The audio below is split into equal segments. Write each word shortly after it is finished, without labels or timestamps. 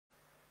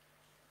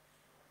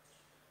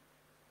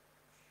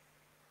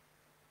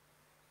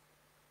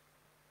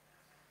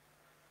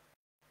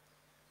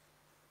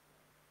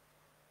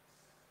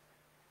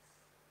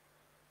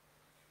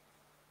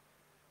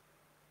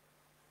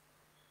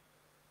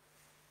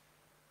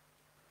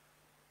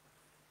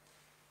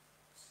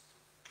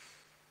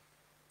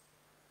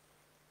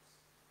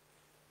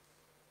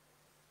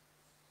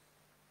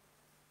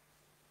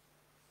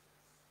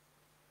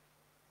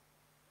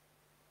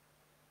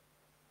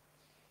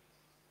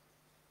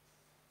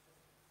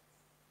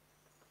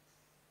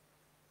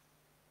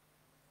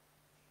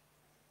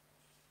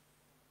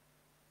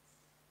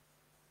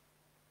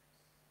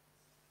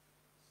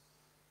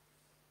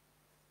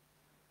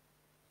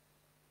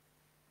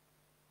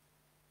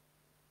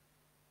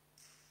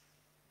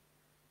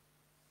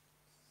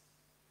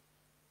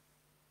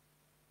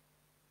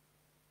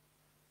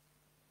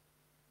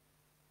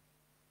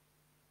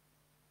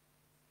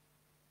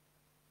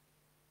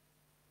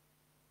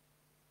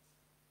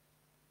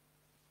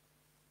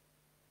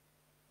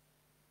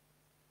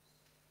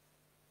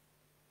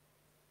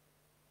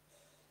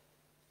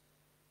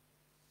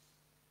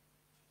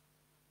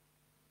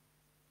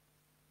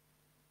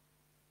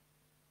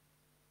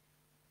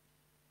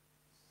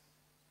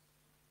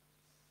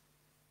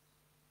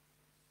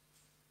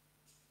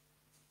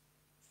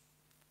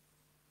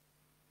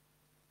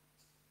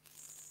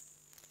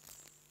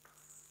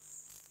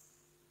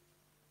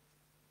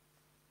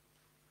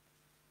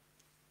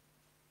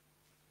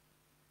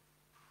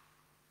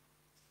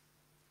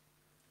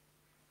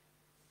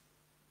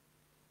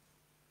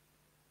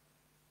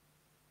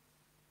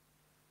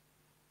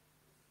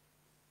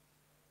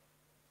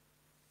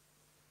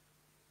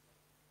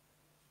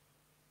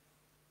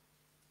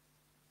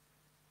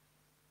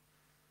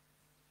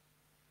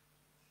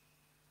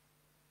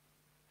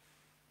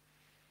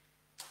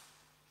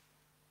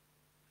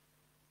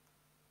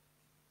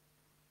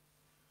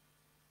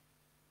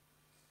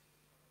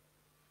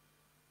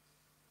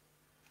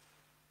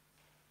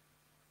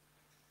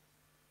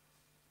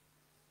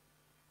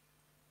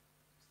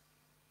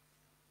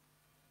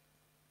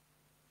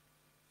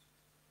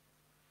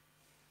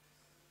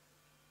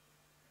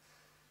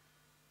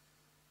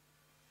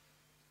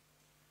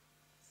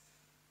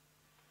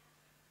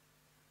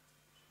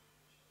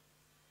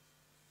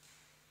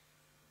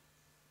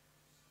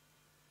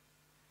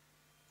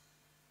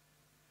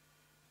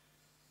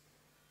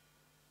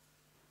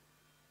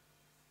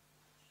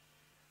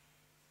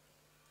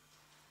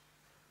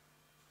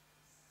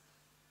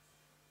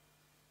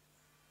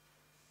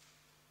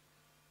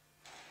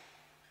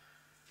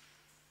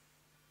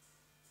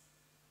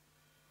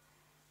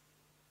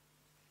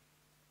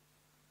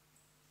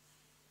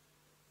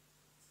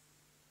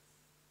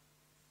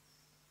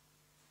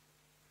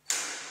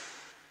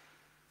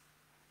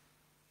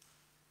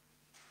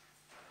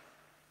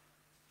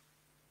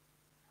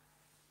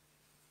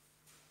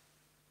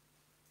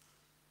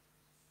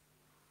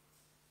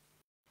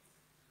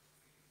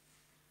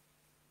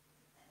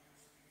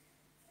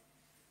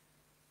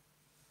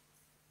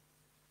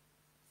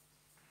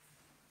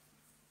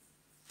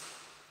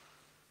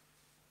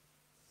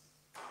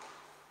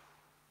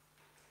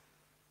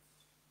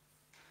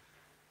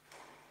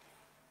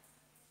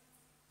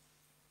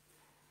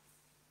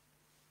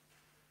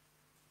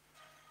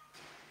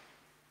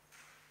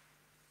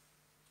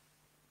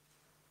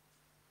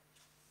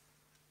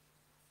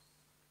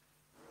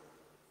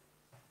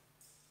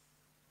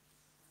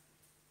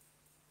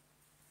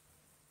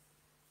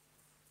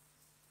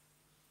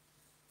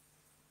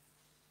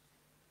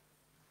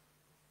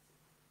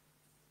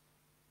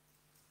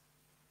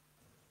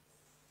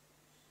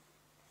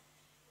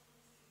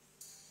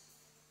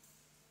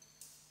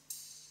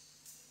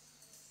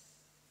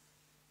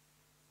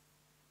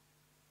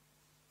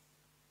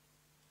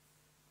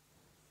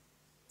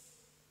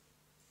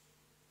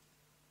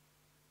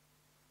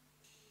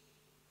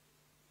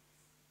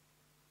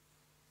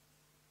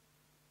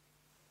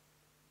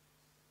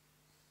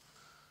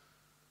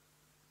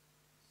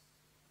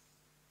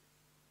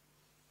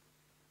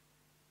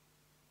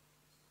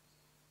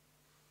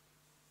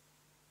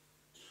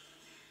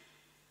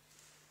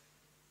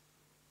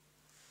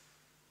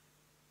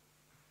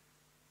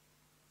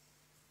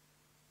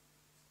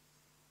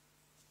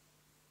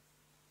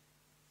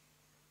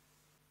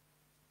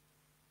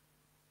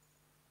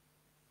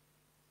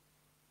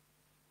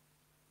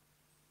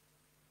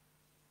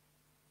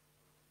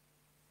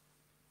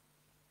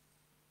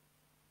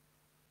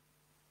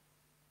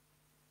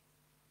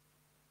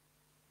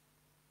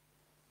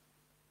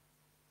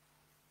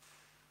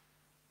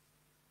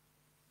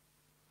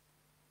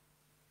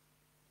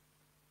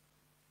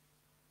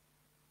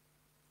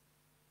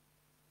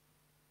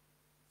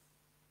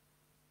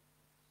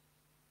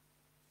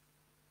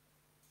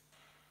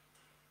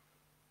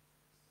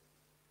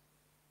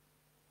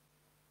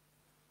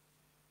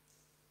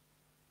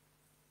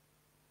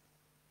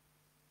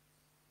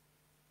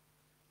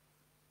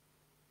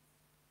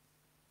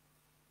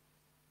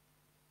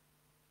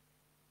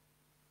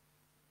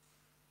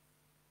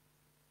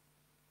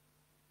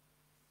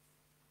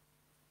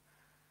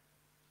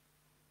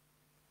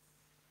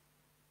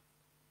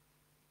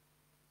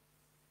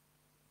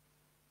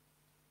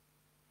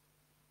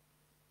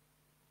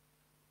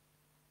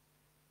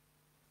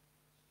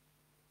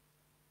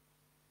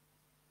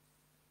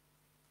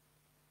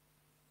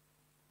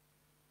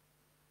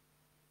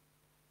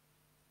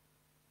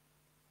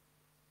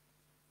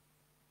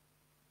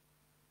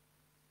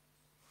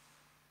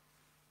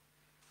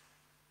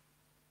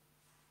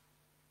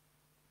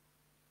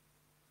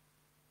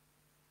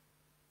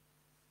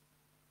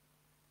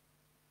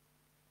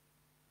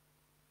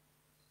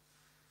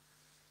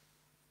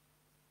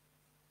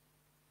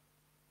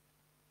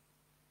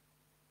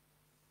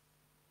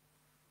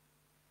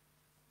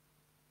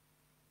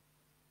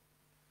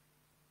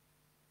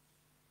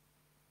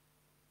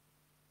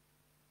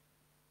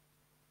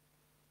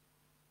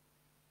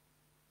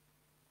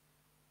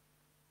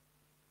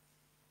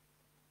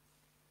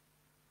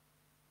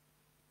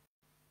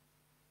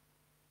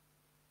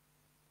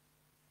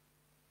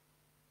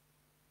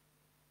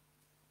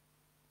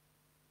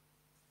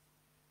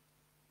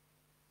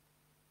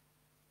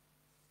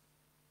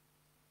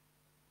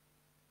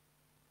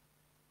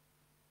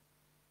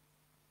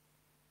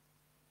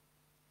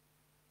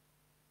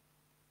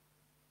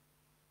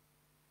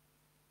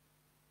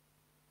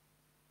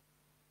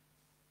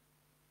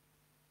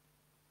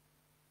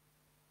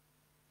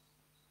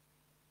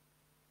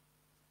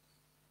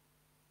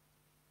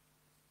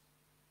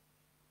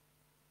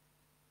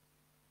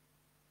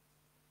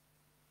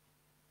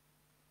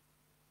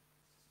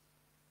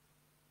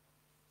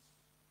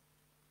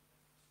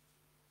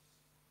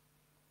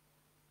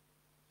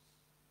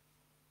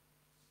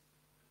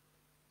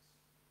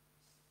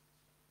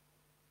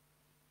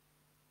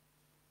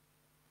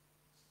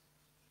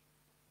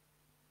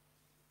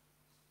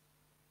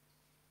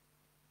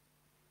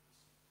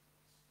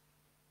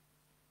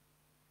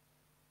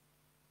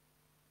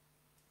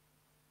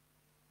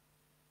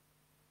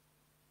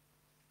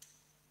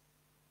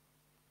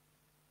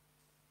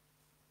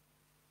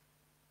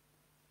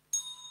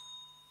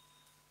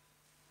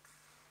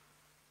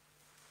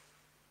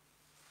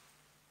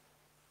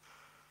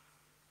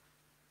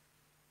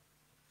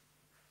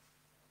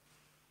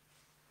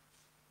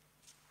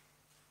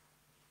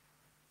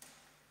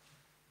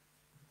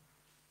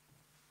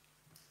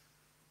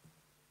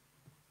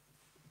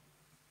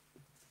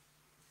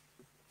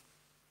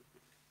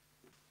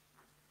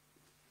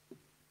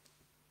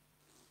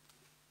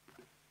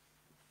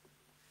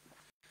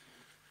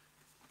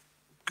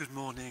Good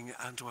morning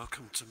and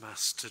welcome to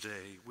Mass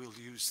today. We'll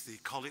use the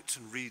collect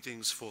and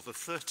readings for the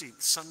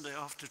 13th Sunday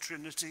after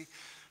Trinity,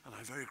 and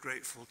I'm very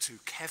grateful to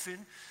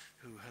Kevin,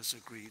 who has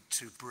agreed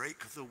to break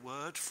the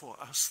word for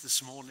us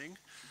this morning.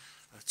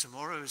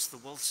 Tomorrow is the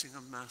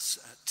Walsingham Mass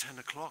at 10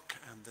 o'clock,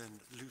 and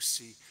then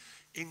Lucy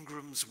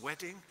Ingram's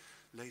wedding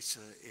later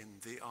in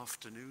the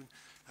afternoon.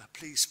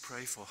 Please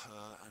pray for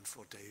her and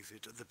for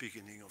David at the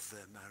beginning of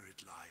their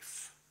married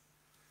life.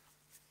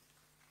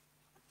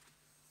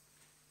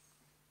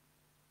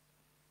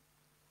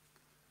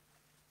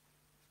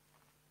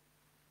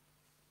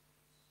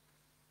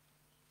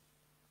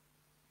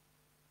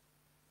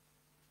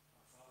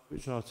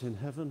 Which art in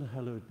heaven,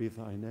 hallowed be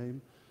thy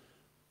name.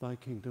 Thy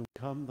kingdom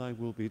come, thy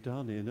will be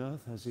done in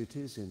earth as it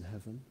is in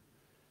heaven.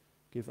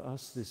 Give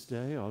us this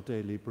day our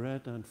daily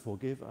bread, and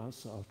forgive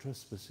us our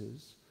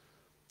trespasses,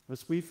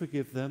 as we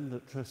forgive them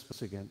that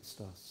trespass against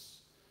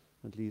us.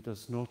 And lead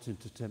us not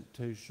into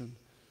temptation,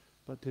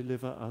 but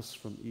deliver us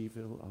from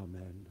evil.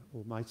 Amen.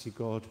 Almighty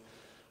God,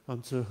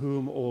 unto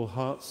whom all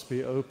hearts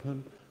be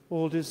open,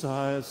 all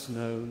desires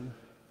known,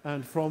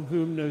 and from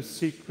whom no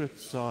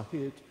secrets are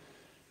hid,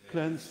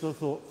 cleanse the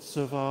thoughts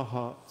of our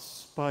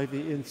hearts by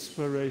the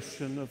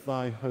inspiration of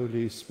thy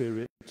Holy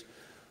Spirit,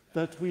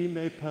 that we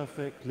may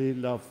perfectly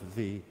love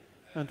thee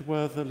and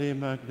worthily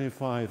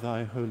magnify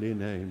thy holy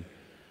name.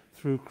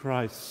 Through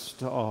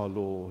Christ our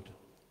Lord.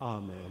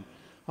 Amen.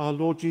 Our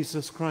Lord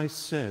Jesus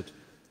Christ said,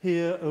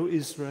 Hear, O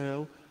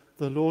Israel,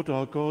 the Lord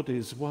our God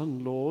is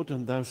one Lord,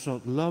 and thou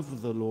shalt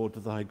love the Lord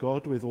thy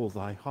God with all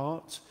thy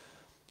heart,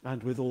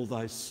 and with all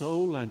thy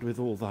soul, and with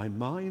all thy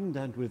mind,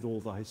 and with all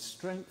thy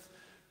strength.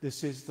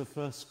 This is the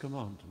first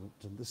commandment,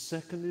 and the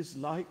second is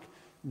like,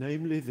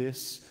 namely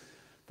this,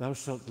 thou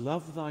shalt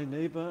love thy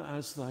neighbor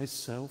as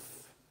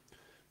thyself.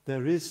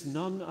 There is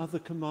none other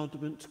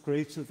commandment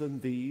greater than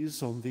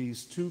these. On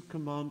these two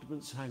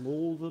commandments hang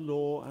all the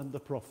law and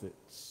the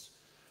prophets.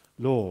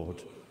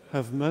 Lord,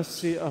 have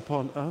mercy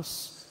upon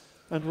us,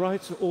 and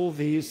write all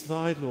these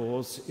thy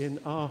laws in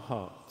our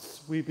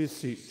hearts, we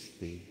beseech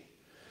thee.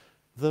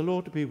 The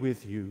Lord be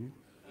with you.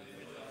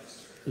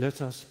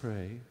 Let us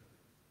pray.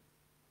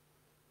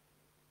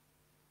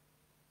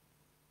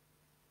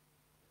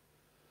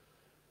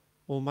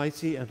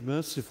 Almighty and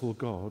merciful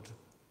God,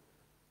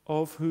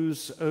 of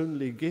whose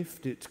only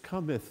gift it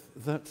cometh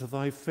that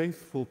thy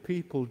faithful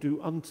people do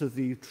unto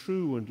thee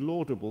true and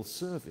laudable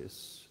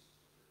service,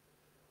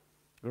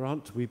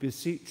 grant, we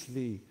beseech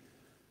thee,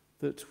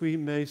 that we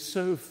may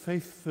so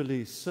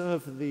faithfully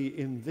serve thee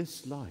in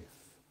this life,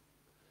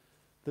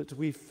 that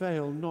we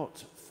fail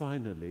not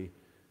finally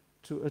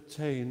to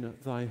attain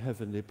thy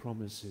heavenly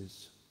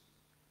promises.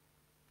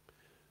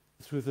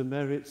 Through the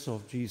merits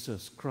of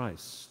Jesus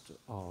Christ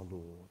our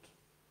Lord.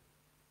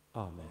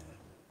 Amen.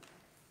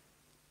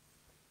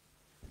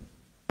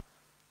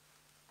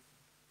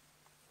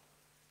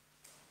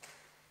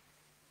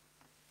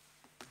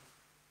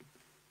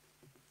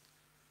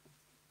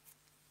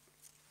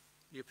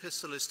 The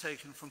epistle is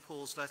taken from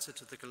Paul's letter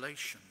to the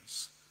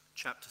Galatians,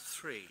 chapter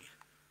 3,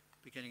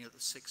 beginning at the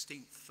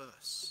 16th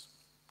verse.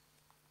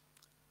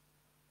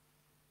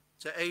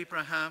 To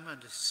Abraham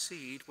and his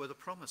seed were the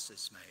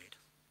promises made.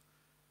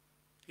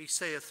 He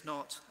saith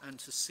not, and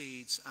to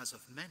seeds as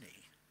of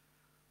many,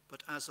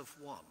 but as of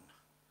one,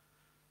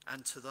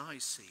 and to thy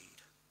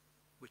seed,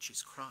 which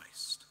is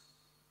Christ.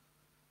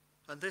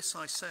 And this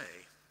I say,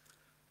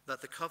 that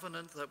the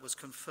covenant that was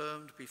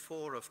confirmed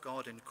before of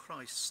God in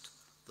Christ,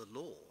 the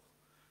law,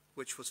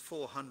 which was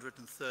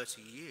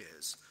 430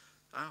 years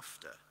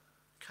after,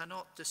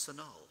 cannot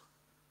disannul,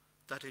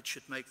 that it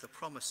should make the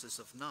promises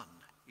of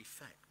none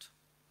effect.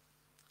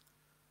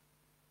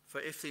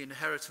 For if the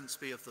inheritance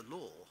be of the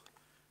law,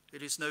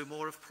 it is no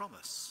more of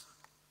promise,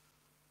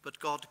 but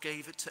God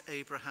gave it to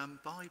Abraham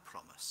by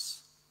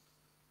promise.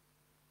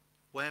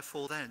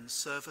 Wherefore then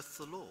serveth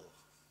the law?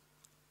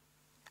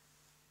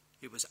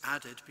 It was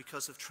added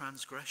because of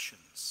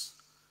transgressions,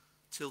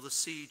 till the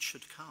seed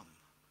should come,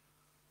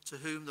 to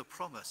whom the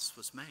promise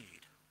was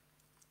made.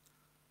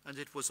 And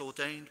it was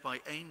ordained by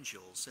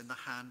angels in the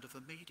hand of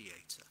a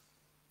mediator.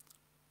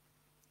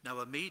 Now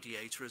a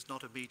mediator is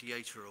not a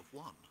mediator of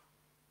one,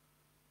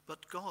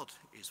 but God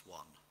is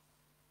one.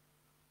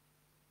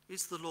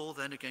 Is the law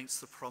then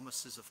against the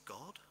promises of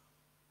God?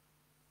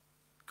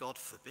 God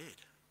forbid.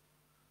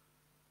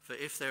 For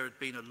if there had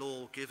been a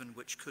law given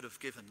which could have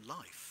given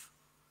life,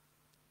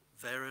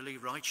 verily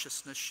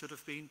righteousness should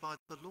have been by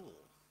the law.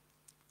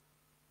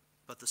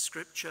 But the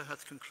Scripture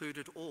hath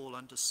concluded all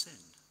under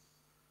sin,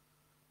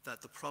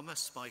 that the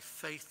promise by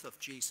faith of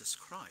Jesus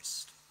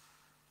Christ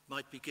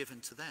might be given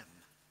to them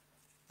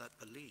that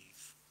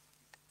believe.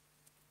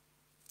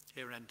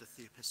 Here endeth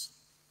the epistle.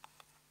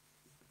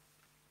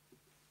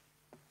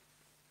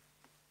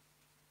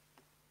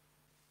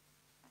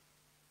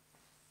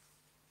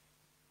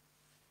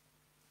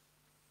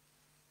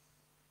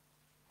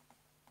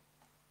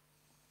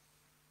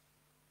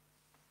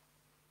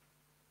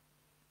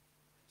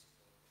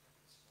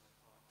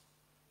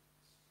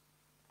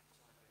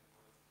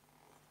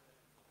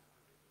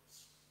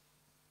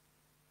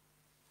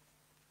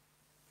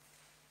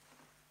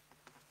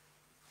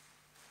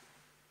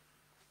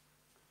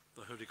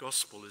 Holy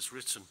Gospel is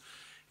written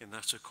in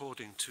that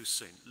according to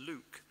St.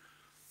 Luke,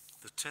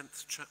 the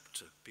 10th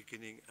chapter,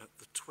 beginning at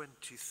the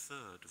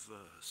 23rd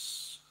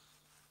verse.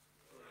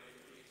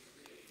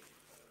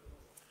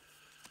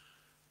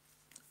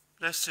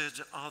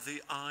 Blessed are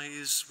the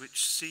eyes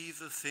which see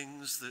the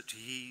things that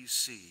ye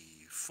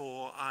see,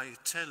 for I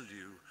tell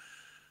you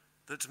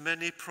that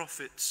many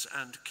prophets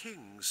and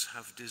kings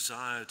have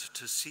desired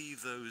to see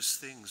those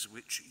things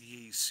which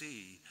ye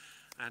see,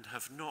 and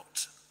have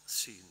not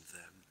seen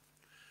them,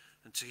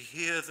 and to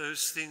hear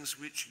those things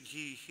which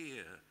ye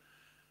hear,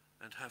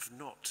 and have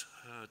not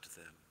heard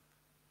them.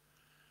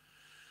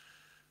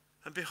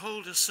 And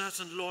behold, a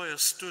certain lawyer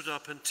stood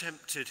up and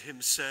tempted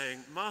him,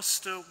 saying,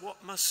 Master,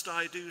 what must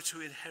I do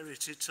to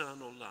inherit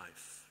eternal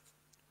life?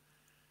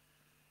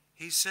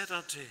 He said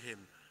unto him,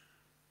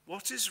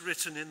 What is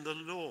written in the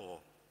law?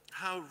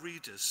 How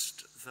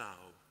readest thou?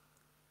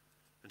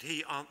 And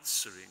he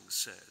answering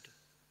said,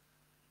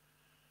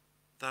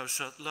 Thou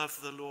shalt love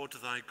the Lord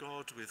thy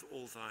God with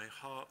all thy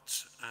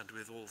heart, and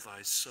with all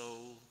thy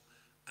soul,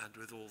 and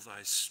with all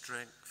thy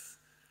strength,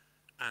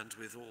 and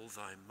with all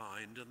thy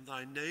mind, and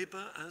thy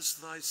neighbor as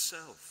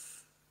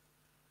thyself.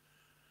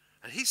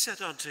 And he said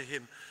unto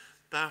him,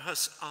 Thou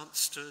hast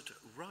answered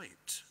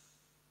right.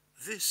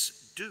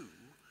 This do,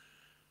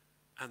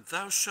 and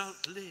thou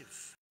shalt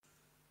live.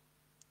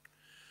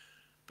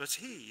 But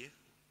he,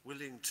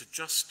 willing to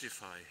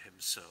justify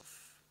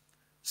himself,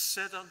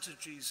 said unto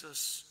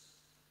Jesus,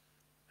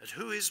 And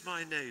who is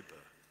my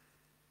neighbor?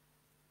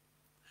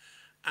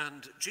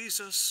 And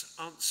Jesus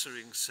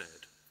answering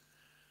said,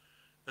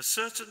 A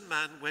certain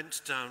man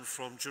went down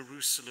from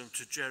Jerusalem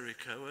to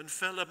Jericho and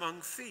fell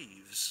among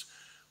thieves,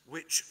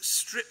 which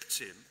stripped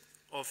him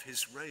of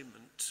his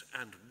raiment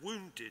and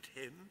wounded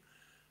him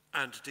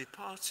and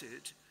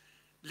departed,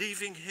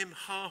 leaving him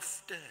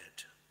half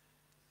dead.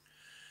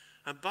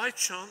 And by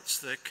chance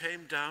there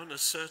came down a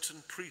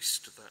certain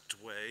priest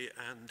that way,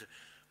 and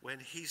when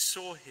he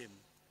saw him,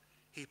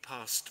 he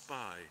passed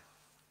by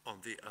on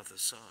the other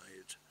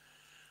side.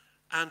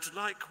 And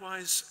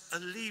likewise a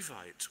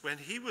Levite, when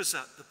he was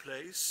at the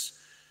place,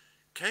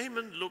 came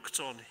and looked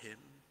on him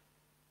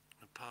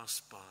and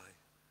passed by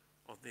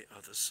on the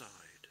other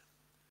side.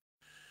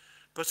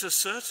 But a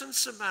certain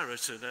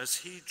Samaritan, as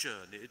he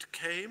journeyed,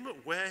 came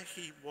where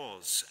he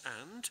was,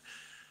 and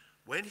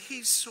when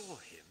he saw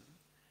him,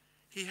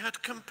 he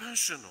had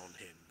compassion on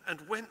him,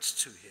 and went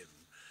to him,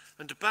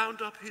 and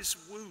bound up his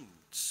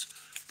wounds,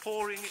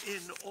 pouring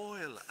in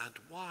oil and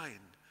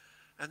wine,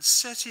 and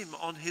set him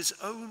on his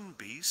own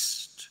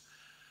beast,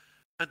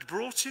 and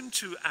brought him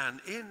to an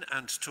inn,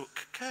 and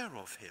took care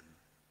of him.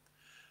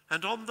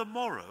 And on the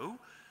morrow,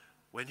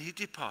 when he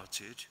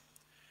departed,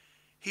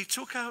 he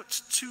took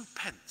out 2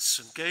 pence,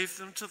 and gave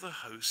them to the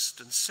host,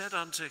 and said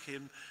unto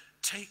him,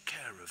 Take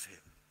care of him.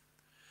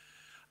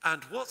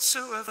 And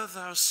whatsoever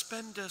thou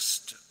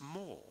spendest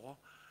more,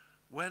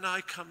 when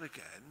I come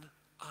again,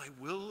 I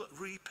will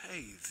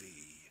repay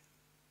thee.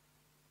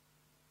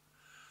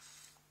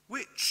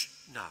 Which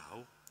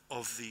now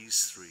of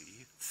these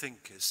 3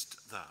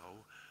 thinkest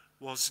thou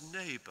was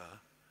neighbor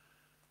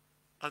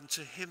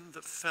unto him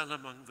that fell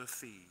among the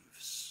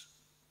thieves?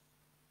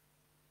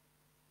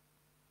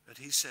 And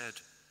he said,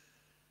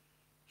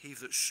 He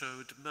that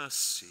showed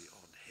mercy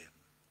on him.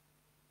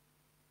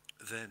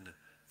 Then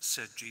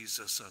said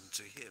Jesus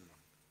unto him,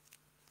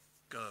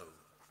 Go,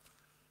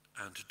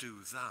 and do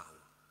thou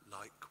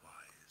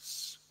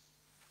likewise.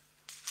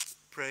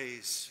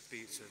 Praise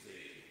be to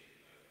thee,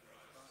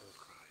 O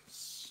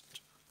Christ.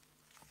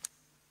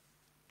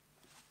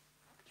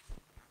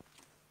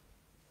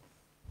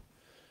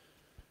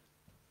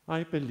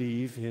 I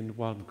believe in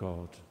one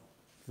God,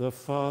 the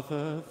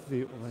Father,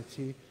 the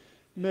Almighty,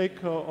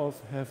 maker of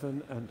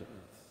heaven and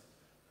earth,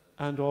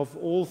 and of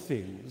all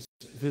things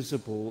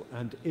visible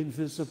and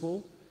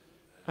invisible,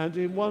 and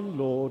in one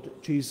Lord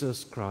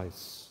Jesus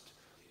Christ,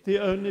 the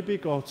only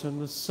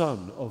begotten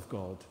Son of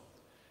God,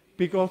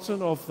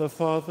 begotten of the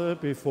Father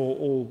before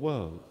all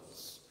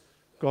worlds,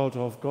 God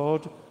of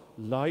God,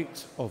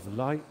 light of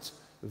light,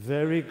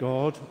 very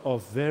God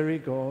of very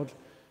God,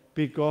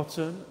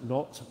 begotten,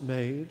 not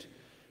made,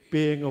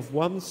 being of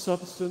one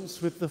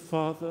substance with the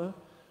Father,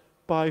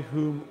 by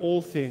whom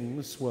all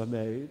things were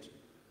made,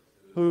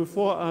 who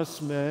for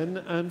us men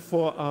and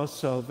for our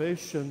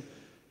salvation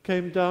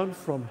came down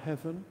from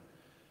heaven,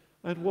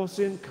 and was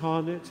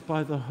incarnate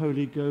by the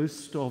Holy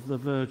Ghost of the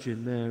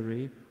Virgin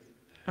Mary,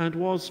 and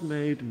was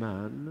made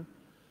man,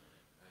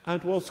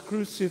 and was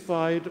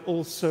crucified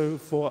also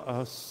for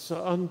us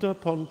under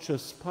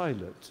Pontius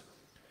Pilate.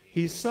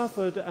 He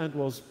suffered and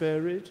was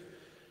buried,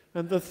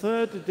 and the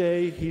 3rd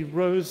day he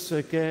rose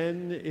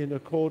again in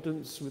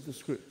accordance with the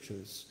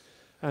Scriptures,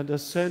 and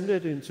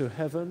ascended into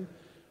heaven,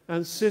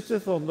 and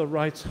sitteth on the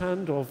right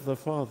hand of the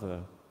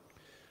Father.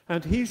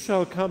 And he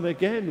shall come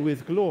again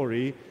with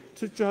glory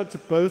to judge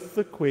both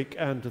the quick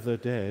and the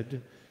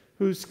dead,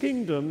 whose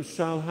kingdom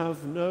shall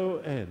have no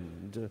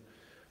end.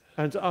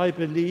 And I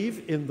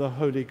believe in the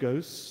Holy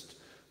Ghost,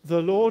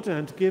 the Lord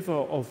and giver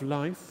of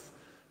life,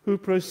 who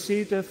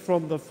proceedeth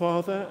from the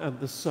Father and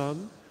the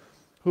Son,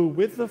 who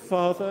with the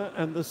Father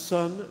and the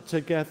Son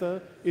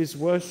together is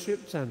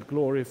worshipped and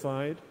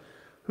glorified,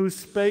 who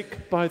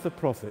spake by the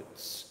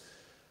prophets.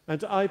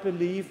 And I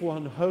believe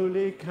one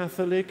holy,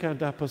 Catholic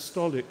and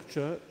Apostolic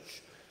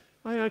Church.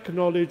 I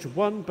acknowledge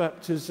one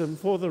baptism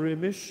for the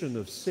remission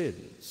of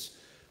sins,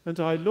 and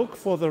I look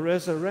for the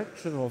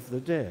resurrection of the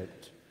dead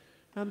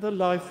and the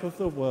life of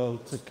the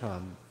world to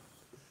come.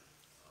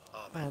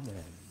 Amen.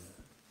 Amen.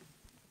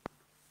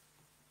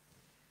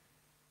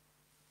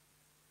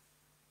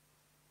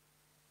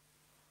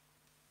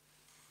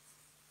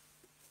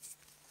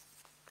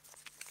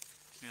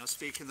 May I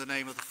speak in the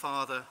name of the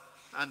Father,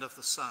 and of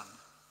the Son,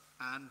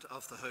 and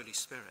of the Holy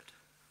Spirit.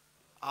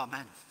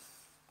 Amen.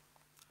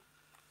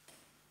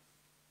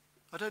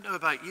 I don't know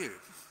about you,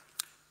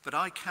 but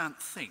I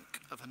can't think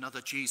of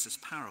another Jesus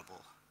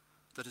parable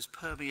that has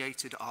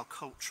permeated our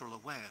cultural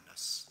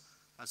awareness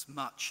as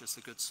much as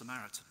the Good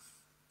Samaritan.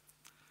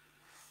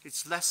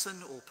 Its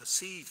lesson, or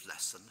perceived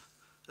lesson,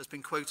 has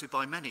been quoted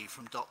by many,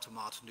 from Dr.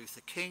 Martin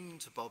Luther King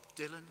to Bob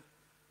Dylan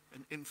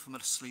and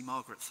infamously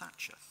Margaret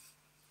Thatcher.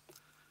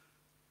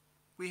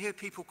 We hear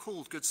people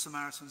called Good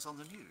Samaritans on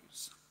the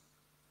news.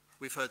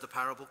 We've heard the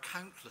parable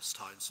countless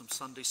times from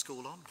Sunday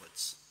school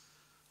onwards.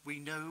 We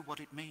know what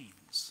it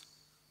means.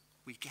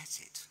 We get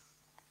it.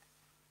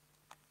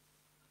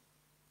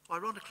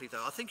 Ironically,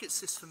 though, I think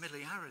it's this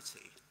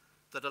familiarity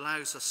that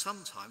allows us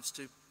sometimes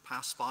to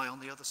pass by on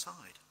the other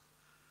side,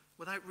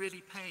 without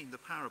really paying the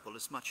parable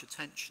as much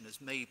attention as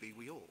maybe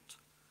we ought.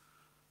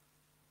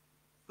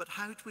 But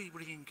how do we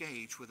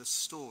re-engage with a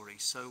story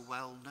so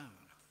well known?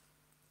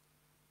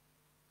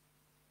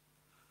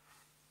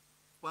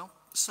 Well,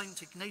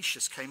 St.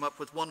 Ignatius came up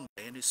with one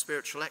way in his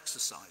spiritual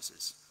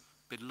exercises,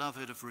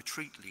 beloved of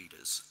retreat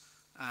leaders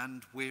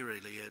and,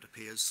 wearily it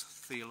appears,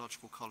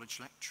 theological college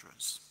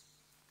lecturers.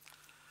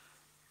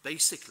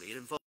 Basically, it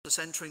involves us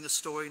entering the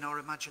story in our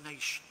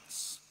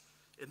imaginations,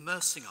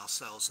 immersing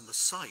ourselves in the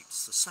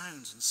sights, the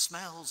sounds and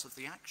smells of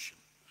the action,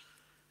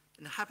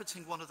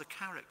 inhabiting one of the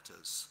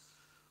characters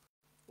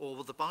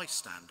or the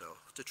bystander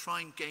to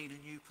try and gain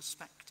a new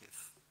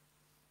perspective.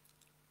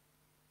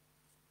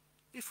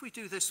 If we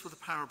do this with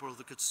the parable of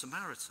the Good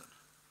Samaritan,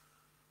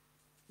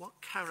 what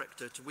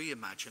character do we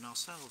imagine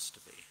ourselves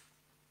to be?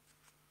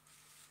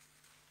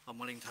 I'm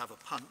willing to have a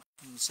punt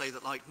and say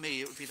that, like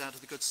me, it would be that of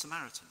the Good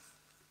Samaritan.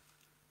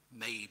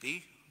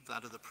 Maybe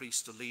that of the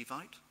priest or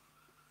Levite,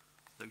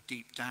 though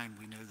deep down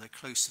we know they're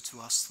closer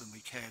to us than we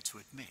care to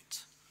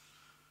admit.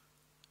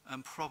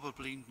 And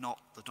probably not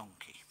the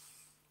donkey.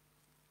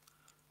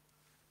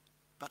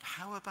 But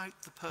how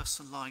about the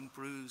person lying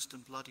bruised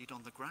and bloodied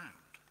on the ground,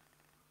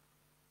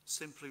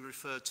 simply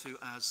referred to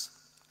as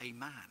a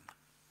man?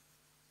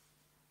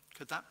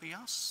 Could that be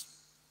us?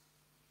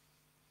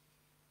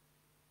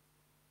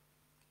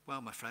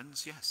 Well, my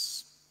friends,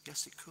 yes.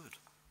 Yes, it could.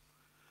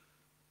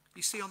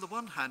 You see, on the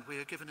one hand, we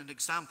are given an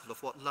example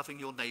of what loving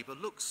your neighbour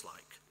looks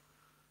like,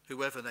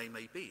 whoever they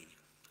may be,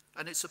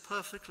 and it's a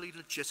perfectly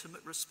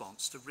legitimate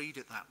response to read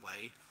it that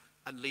way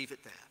and leave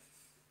it there.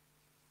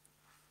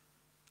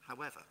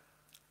 However,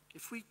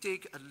 if we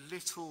dig a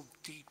little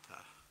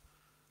deeper,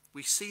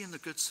 we see in the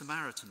Good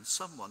Samaritan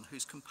someone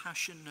whose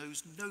compassion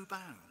knows no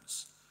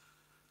bounds,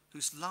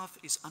 whose love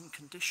is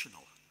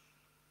unconditional,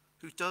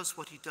 who does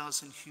what he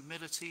does in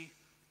humility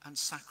and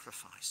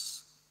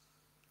sacrifice.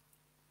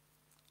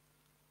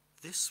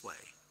 This way,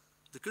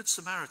 the Good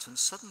Samaritan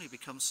suddenly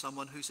becomes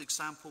someone whose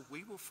example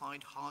we will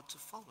find hard to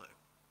follow.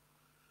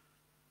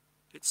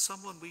 It's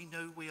someone we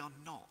know we are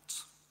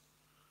not,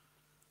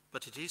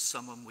 but it is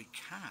someone we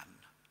can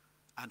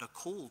and are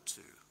called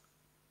to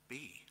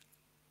be.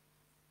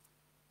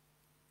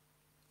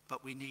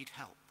 But we need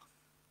help.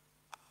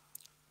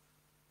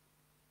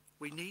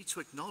 We need to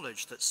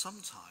acknowledge that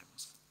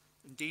sometimes,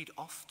 indeed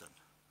often,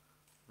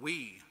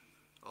 we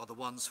are the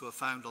ones who are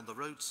found on the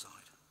roadside,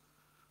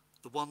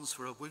 the ones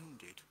who are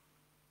wounded,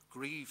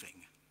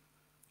 grieving,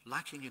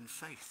 lacking in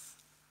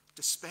faith,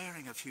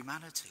 despairing of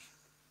humanity.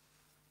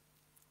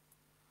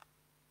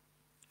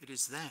 It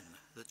is then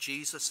that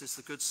Jesus is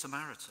the Good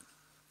Samaritan,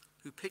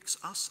 who picks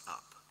us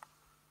up,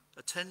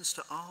 attends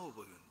to our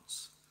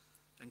wounds,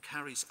 and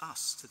carries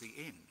us to the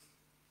inn.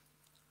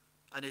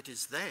 And it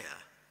is there,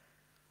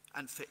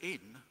 and for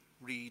inn,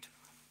 read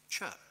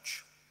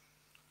church.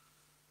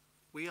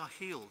 We are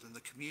healed in the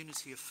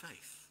community of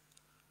faith,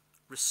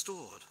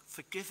 restored,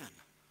 forgiven,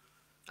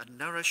 and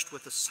nourished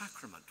with the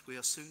sacrament we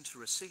are soon to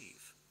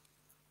receive.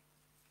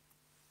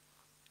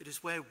 It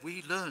is where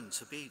we learn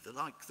to be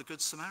like the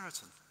Good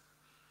Samaritan,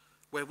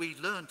 where we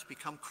learn to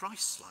become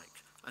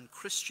Christ-like and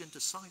Christian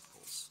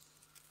disciples,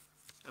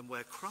 and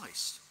where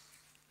Christ,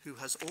 who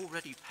has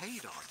already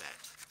paid our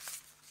debt,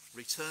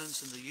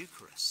 returns in the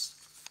Eucharist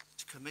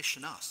to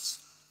commission us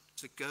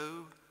to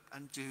go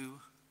and do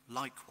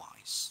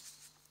likewise.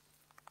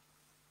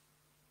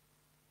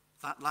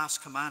 That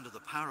last command of the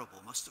parable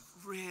must have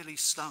really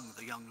stung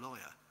the young lawyer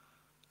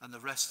and the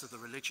rest of the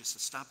religious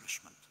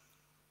establishment.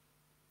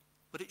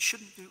 But it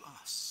shouldn't do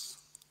us.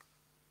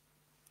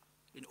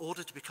 In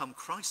order to become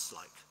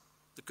Christ-like,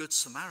 the Good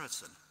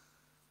Samaritan,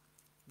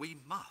 we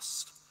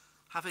must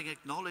having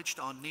acknowledged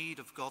our need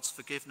of God's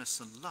forgiveness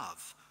and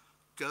love,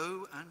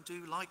 go and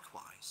do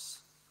likewise.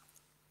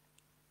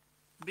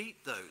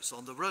 Meet those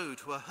on the road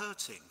who are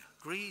hurting,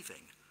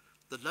 grieving,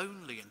 the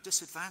lonely and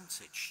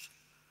disadvantaged.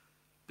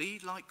 Be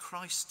like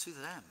Christ to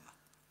them.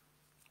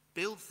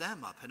 Build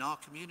them up in our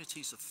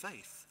communities of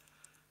faith,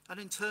 and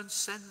in turn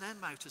send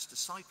them out as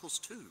disciples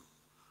too,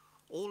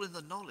 all in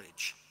the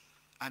knowledge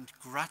and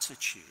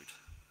gratitude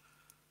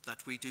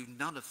that we do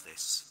none of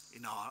this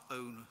in our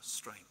own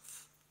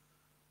strength.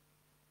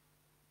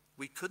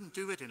 We couldn't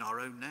do it in our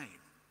own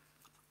name,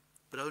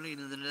 but only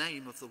in the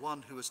name of the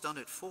one who has done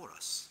it for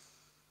us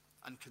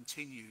and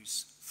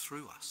continues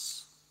through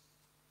us.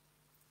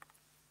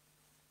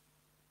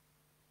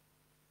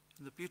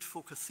 In the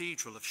beautiful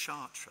cathedral of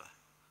Chartres,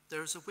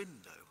 there is a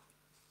window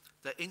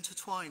that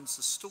intertwines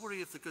the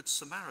story of the Good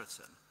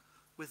Samaritan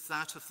with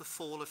that of the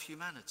fall of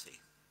humanity,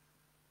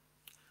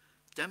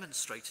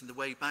 demonstrating the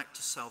way back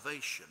to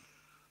salvation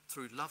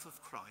through love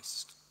of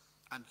Christ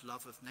and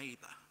love of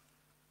neighbour.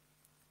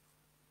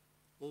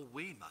 All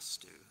we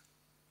must do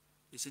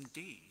is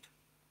indeed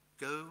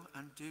go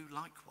and do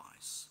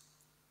likewise,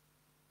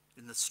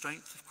 in the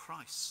strength of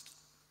Christ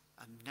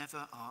and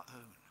never our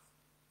own,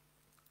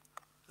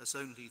 as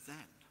only then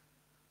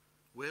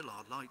will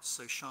our light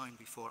so shine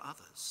before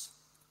others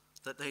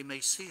that they may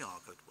see our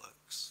good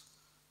works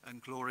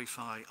and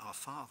glorify our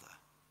Father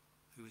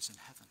who is in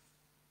heaven.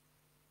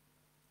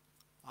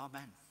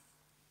 Amen.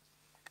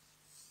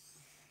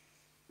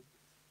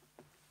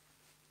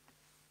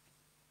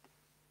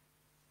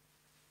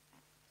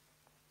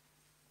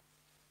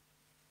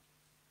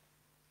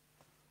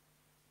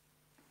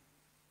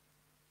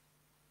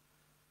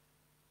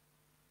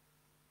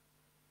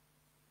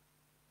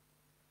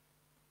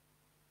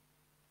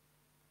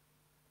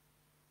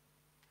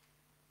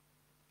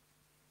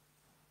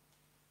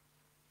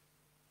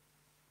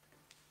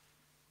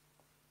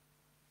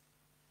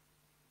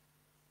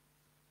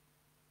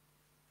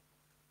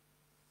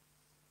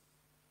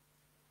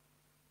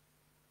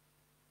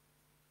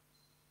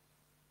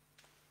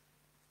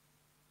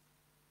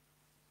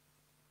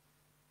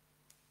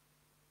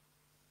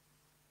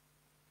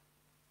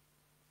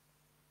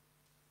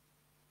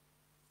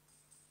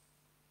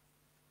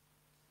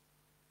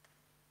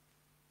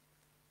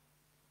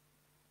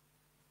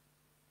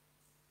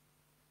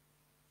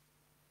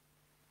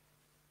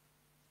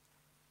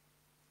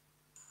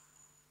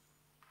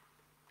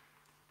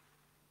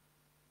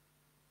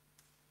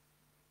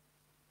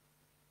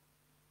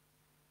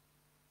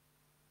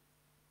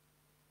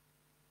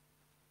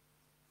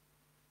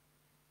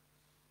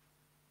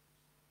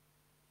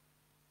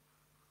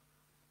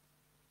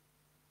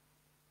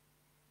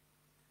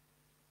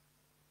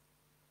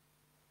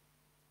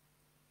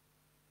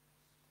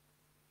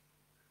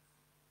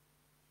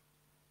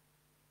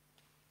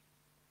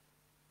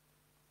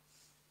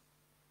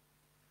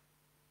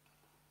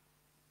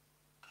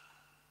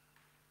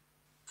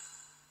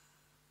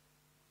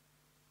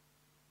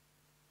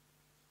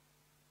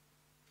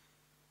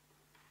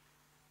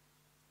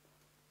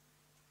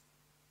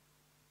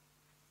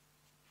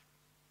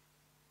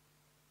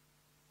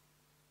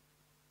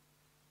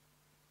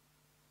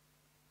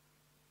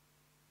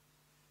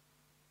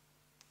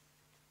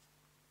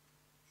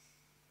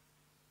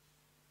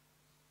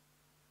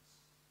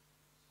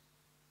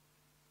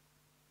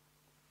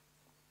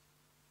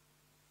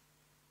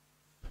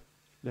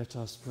 Let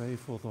us pray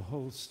for the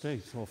whole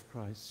state of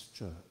Christ's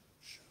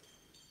Church.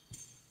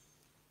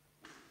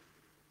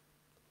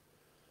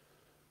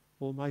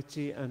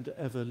 Almighty and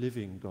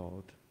ever-living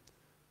God,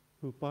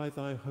 who by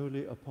thy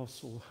holy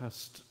apostle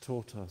hast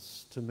taught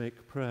us to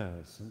make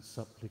prayers and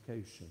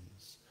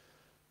supplications,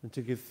 and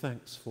to give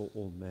thanks for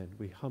all men,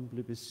 we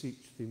humbly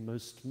beseech thee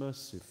most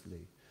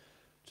mercifully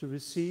to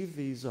receive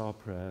these our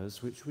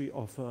prayers which we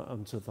offer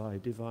unto thy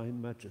divine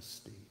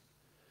majesty,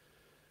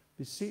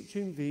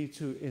 beseeching thee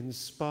to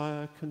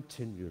inspire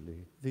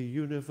continually the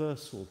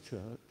universal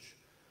church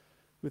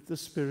with the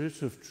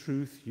spirit of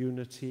truth,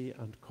 unity,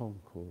 and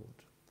concord,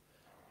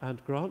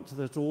 and grant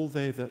that all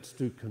they that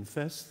do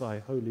confess thy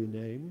holy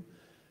name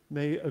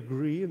may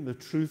agree in the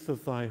truth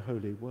of thy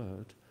holy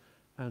word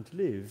and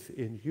live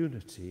in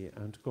unity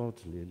and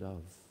godly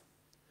love.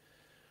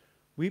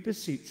 We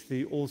beseech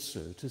thee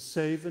also to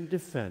save and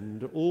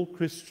defend all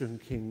Christian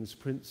kings,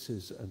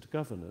 princes, and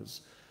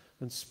governors,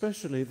 and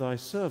specially thy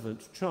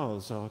servant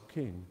Charles our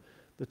King,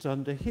 that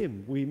under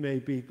him we may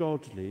be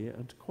godly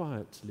and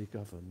quietly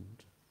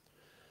governed.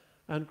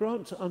 And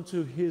grant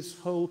unto his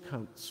whole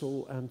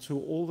council and to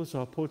all that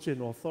are put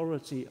in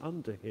authority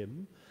under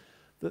him,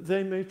 that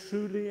they may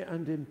truly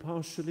and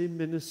impartially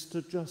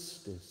minister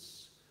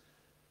justice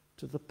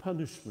to the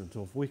punishment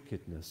of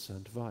wickedness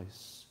and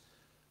vice,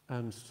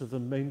 and to the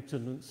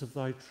maintenance of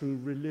thy true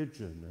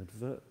religion and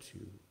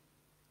virtue.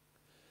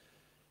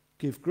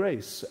 Give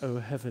grace, O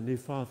Heavenly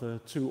Father,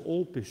 to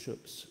all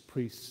bishops,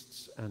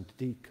 priests, and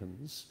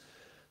deacons,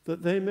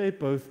 that they may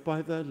both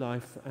by their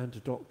life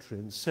and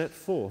doctrine set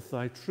forth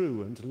thy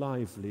true and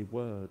lively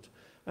word,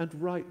 and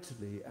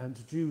rightly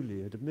and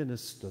duly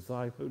administer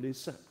thy holy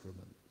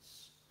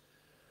sacraments.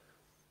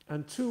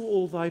 And to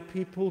all thy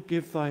people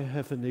give thy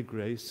heavenly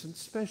grace, and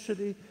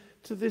specially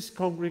to this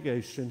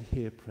congregation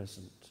here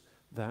present,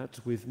 that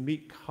with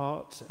meek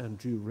heart and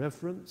due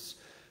reverence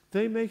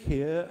they may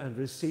hear and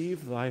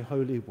receive thy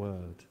holy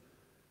word,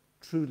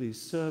 truly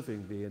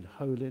serving thee in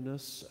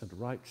holiness and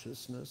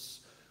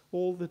righteousness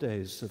all the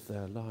days of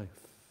their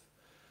life.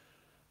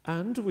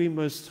 And we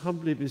most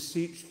humbly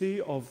beseech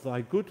thee of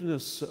thy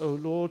goodness, O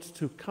Lord,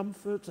 to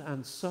comfort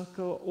and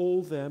succor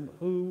all them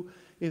who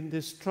in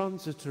this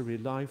transitory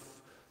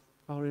life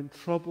are in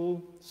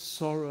trouble,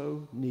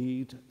 sorrow,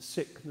 need,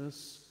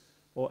 sickness,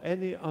 or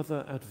any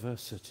other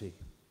adversity.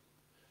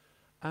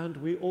 And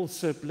we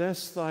also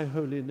bless thy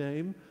holy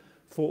name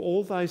for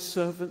all thy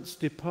servants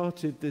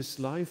departed this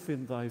life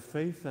in thy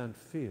faith and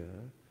fear,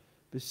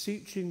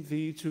 beseeching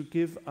thee to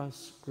give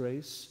us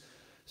grace,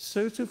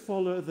 so to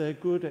follow their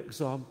good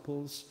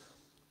examples,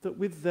 that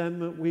with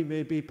them we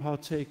may be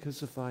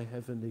partakers of thy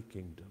heavenly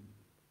kingdom.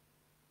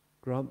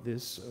 Grant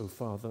this, O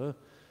Father,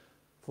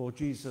 for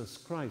Jesus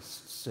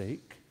Christ's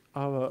sake,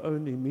 our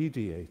only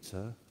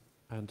mediator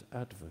and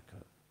advocate.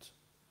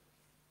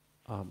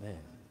 Amen.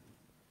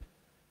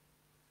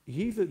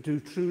 Ye that do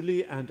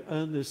truly and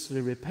earnestly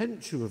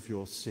repent you of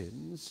your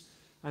sins,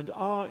 and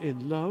are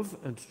in love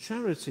and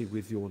charity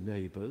with your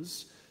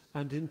neighbours,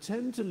 and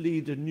intend to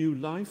lead a new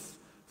life,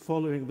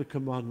 following the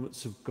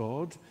commandments of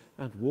God,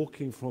 and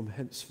walking from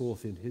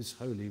henceforth in his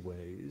holy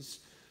ways,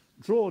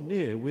 draw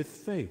near with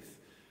faith,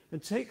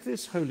 and take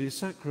this holy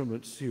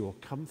sacrament to your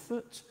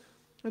comfort,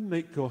 and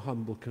make your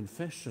humble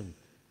confession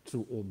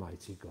to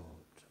Almighty God.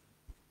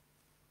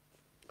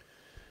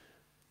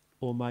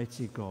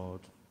 Almighty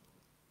God,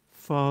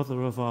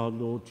 Father of our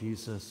Lord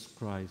Jesus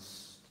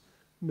Christ,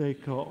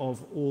 maker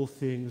of all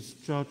things,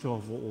 judge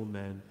of all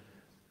men,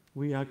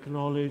 we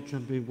acknowledge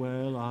and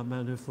bewail our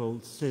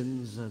manifold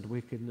sins and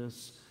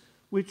wickedness,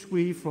 which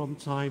we from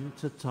time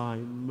to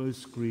time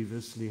most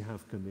grievously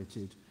have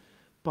committed,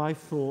 by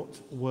thought,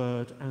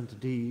 word, and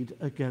deed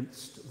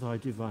against thy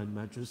divine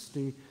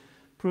majesty,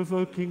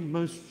 provoking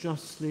most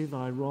justly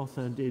thy wrath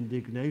and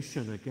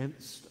indignation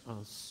against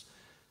us.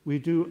 We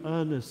do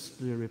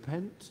earnestly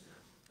repent,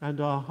 and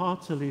are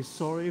heartily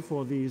sorry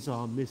for these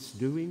our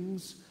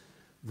misdoings.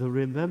 The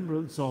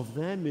remembrance of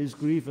them is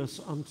grievous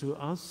unto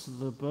us,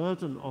 the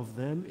burden of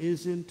them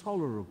is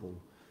intolerable.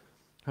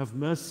 Have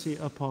mercy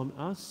upon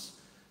us,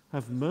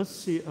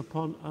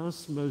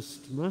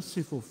 most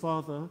merciful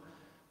Father,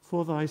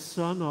 for thy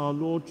Son, our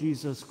Lord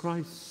Jesus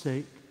Christ's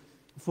sake.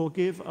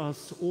 Forgive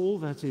us all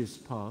that is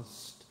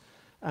past,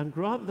 and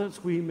grant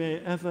that we may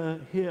ever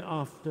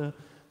hereafter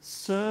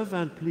serve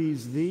and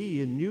please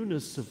thee in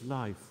newness of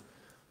life,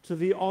 to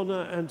the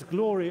honour and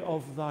glory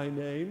of thy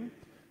name,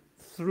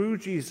 through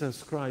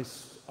Jesus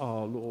Christ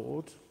our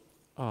Lord.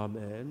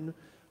 Amen.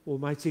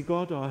 Almighty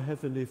God, our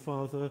heavenly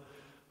Father,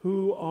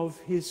 who of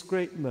his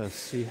great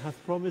mercy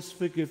hath promised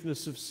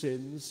forgiveness of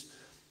sins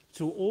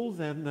to all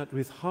them that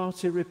with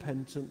hearty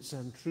repentance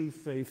and true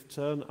faith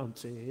turn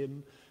unto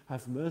him,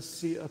 have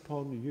mercy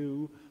upon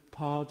you,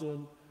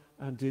 pardon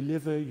and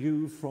deliver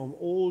you from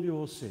all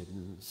your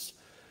sins,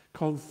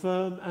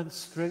 confirm and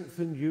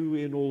strengthen you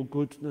in all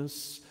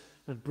goodness,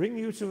 and bring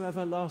you to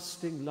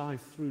everlasting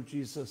life through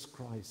Jesus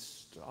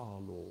Christ our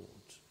Lord.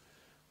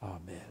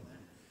 Amen.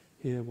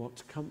 Hear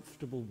what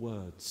comfortable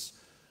words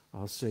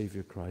our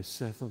Saviour Christ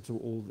saith unto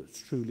all that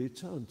truly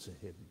turn to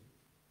him.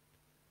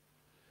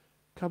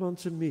 Come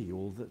unto me,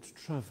 all that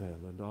travail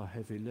and are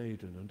heavy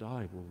laden, and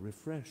I will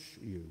refresh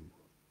you.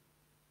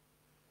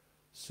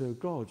 So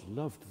God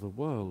loved the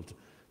world,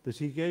 that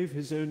he gave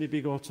his only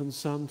begotten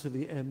Son, to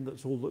the end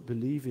that all that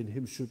believe in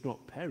him should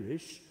not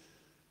perish,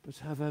 but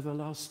have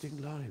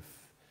everlasting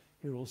life.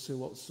 Hear also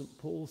what St.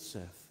 Paul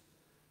saith.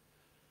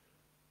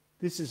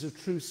 This is a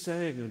true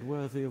saying and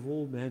worthy of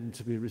all men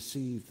to be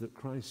received, that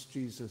Christ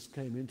Jesus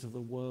came into the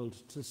world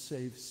to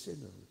save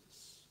sinners.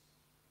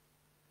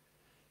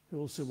 Hear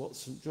also what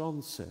St.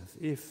 John saith.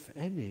 If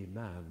any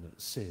man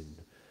sin,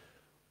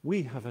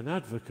 we have an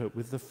advocate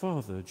with the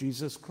Father,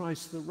 Jesus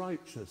Christ the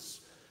righteous,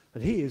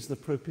 and he is the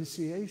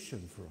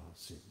propitiation for our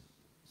sins.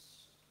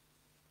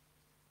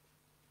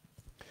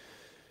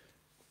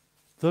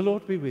 The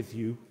Lord be with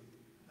you.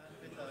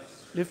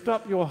 Lift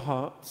up your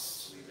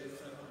hearts.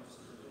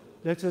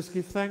 Let us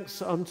give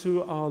thanks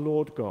unto our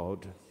Lord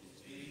God.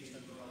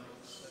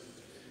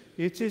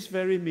 It is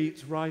very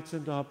meet, right,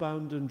 and our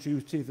bounden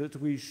duty that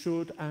we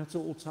should at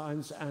all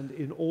times and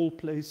in all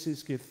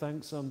places give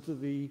thanks unto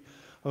thee,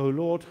 O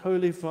Lord,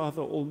 Holy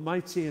Father,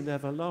 Almighty and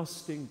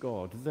everlasting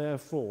God.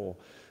 Therefore,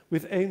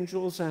 with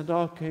angels and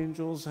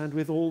archangels and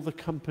with all the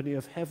company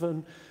of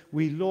heaven,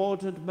 we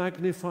laud and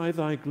magnify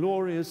thy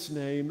glorious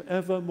name,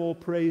 evermore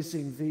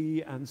praising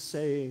thee and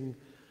saying,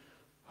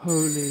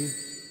 Holy,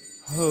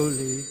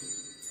 holy,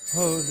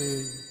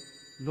 holy,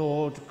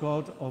 Lord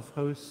God of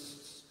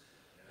hosts,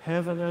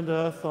 heaven and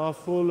earth are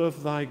full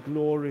of thy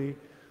glory.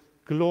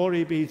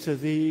 Glory be to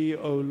thee,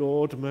 O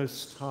Lord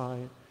Most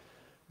High.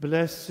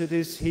 Blessed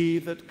is he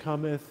that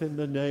cometh in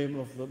the name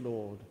of the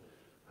Lord.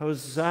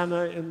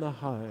 Hosanna in the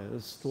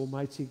highest.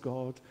 Almighty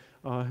God,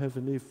 our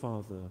heavenly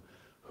Father,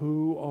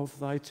 who of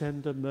thy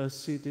tender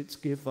mercy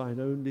didst give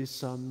thine only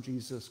Son,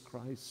 Jesus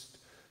Christ,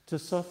 to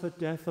suffer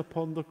death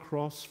upon the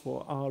cross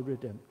for our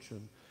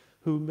redemption,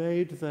 who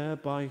made there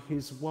by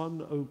his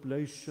one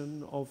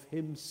oblation of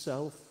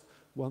himself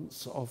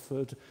once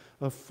offered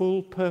a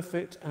full,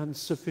 perfect, and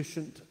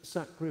sufficient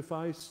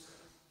sacrifice,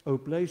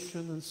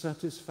 oblation and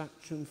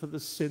satisfaction for the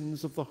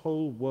sins of the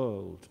whole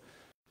world,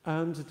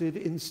 and did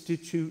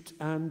institute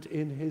and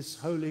in his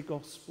holy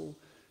gospel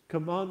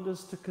command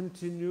us to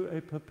continue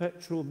a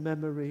perpetual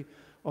memory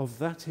of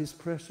that his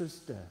precious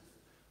death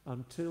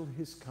until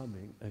his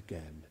coming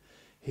again.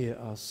 Hear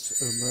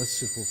us, O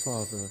merciful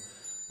Father,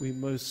 we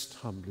most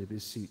humbly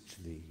beseech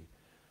thee.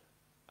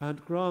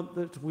 And grant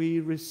that we,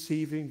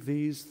 receiving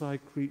these thy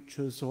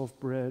creatures of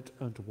bread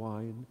and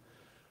wine,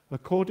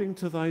 according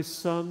to thy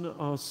Son,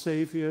 our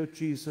Saviour,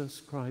 Jesus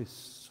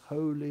Christ's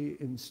holy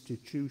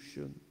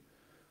institution,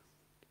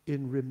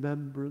 in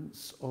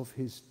remembrance of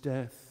his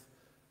death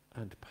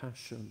and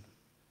passion,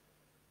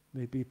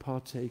 may be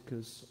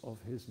partakers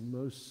of his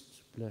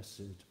most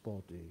blessed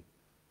body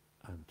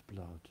and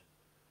blood,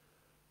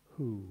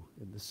 who,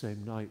 in the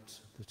same night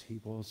that he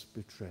was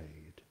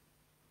betrayed,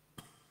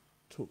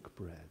 took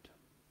bread.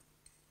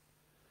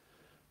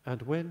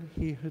 And when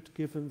he had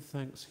given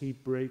thanks, he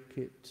brake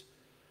it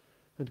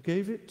and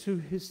gave it to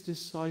his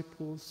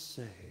disciples,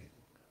 saying,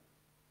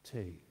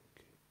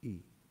 "Take,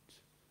 eat.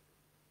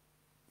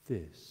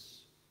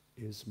 This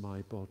is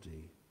my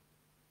body,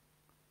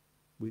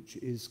 which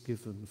is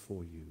given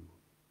for you.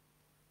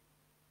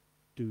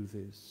 Do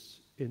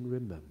this in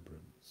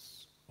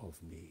remembrance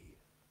of me."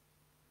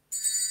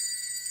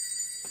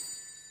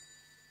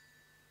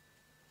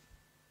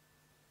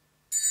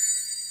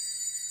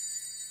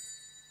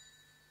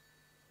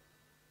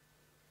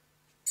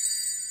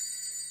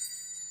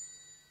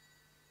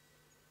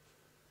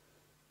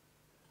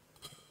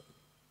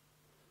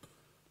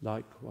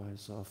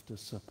 Likewise, after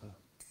supper,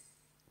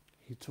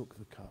 he took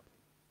the cup.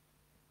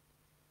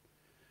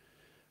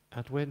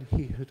 And when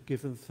he had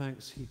given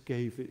thanks, he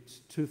gave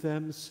it to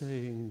them,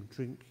 saying,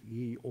 "Drink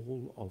ye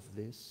all of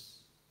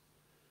this.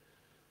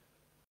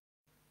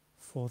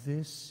 For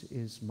this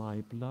is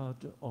my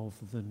blood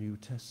of the New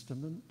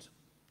Testament,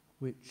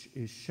 which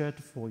is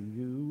shed for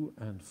you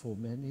and for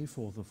many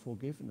for the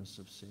forgiveness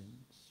of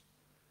sins.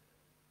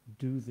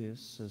 Do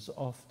this as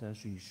oft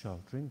as ye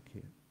shall drink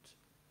it,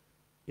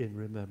 in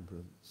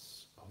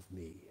remembrance of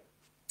me."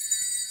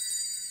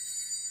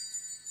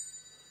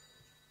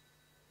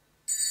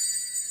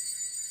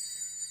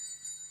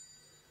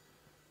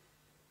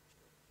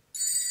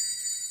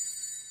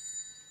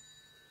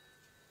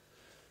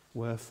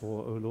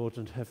 Wherefore, O Lord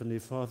and Heavenly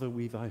Father,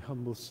 we thy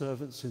humble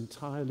servants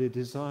entirely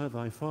desire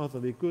thy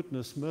fatherly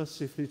goodness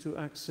mercifully to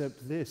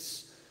accept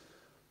this,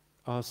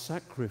 our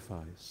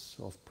sacrifice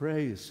of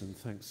praise and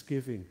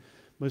thanksgiving,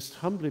 most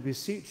humbly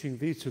beseeching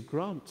thee to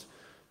grant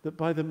that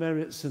by the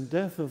merits and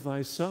death of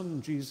thy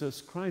Son,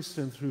 Jesus Christ,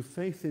 and through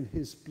faith in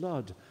his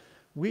blood,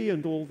 we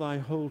and all thy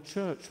whole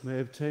church may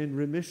obtain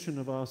remission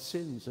of our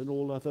sins and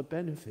all other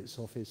benefits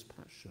of his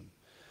passion.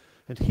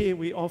 And here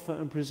we offer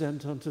and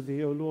present unto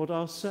thee, O Lord,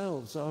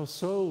 ourselves, our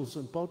souls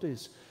and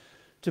bodies,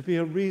 to be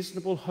a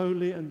reasonable,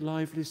 holy, and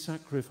lively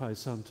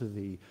sacrifice unto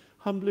thee,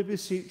 humbly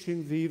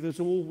beseeching thee that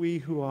all we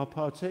who are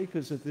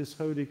partakers of this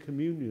holy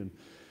communion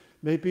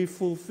may be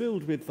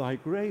fulfilled with thy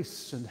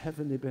grace and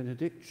heavenly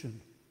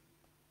benediction.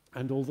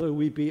 And although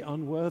we be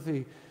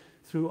unworthy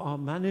through our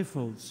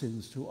manifold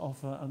sins to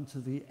offer unto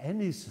thee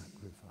any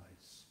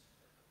sacrifice,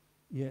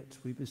 yet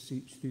we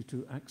beseech thee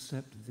to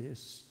accept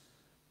this,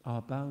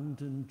 our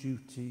bounden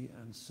duty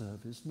and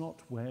service,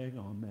 not weighing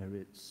our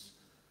merits,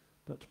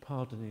 but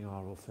pardoning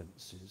our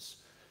offences.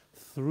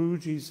 Through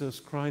Jesus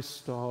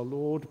Christ our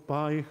Lord,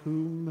 by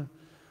whom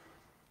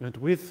and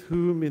with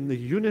whom in the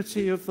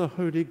unity of the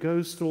Holy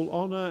Ghost all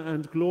honour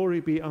and glory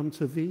be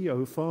unto thee,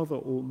 O Father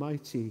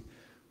Almighty,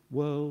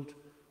 world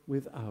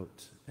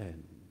without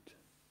end.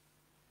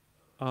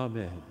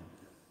 Amen.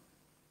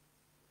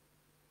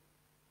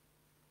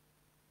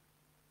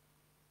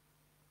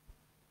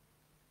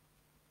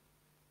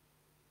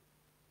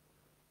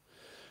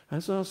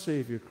 As our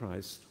Saviour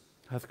Christ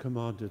hath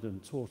commanded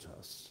and taught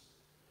us,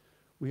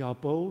 we are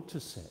bold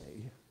to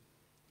say,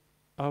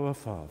 Our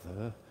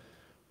Father,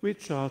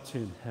 which art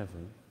in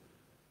heaven,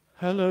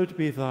 hallowed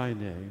be thy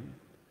name.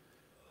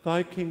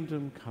 Thy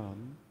kingdom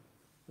come,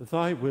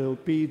 thy will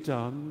be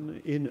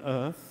done in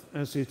earth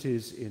as it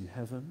is in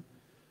heaven.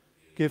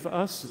 Give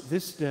us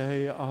this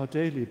day our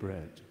daily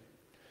bread,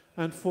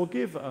 and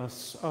forgive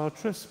us our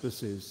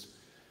trespasses,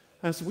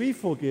 as we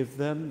forgive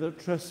them that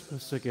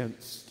trespass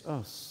against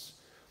us.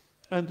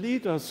 And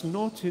lead us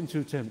not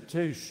into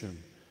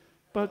temptation,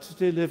 but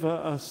deliver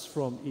us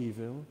from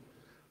evil.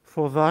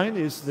 For thine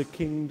is the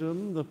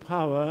kingdom, the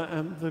power,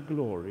 and the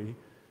glory,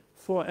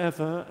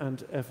 forever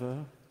and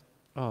ever.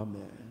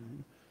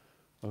 Amen.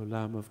 O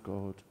Lamb of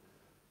God,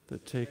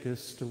 that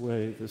takest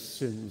away the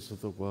sins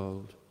of the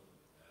world,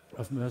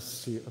 have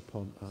mercy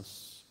upon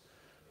us.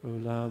 O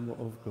Lamb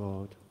of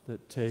God,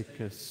 that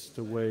takest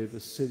away the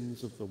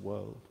sins of the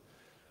world,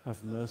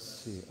 have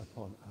mercy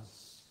upon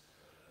us.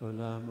 O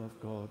Lamb of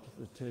God,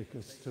 that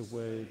takest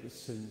away the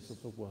sins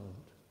of the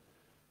world,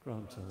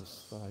 grant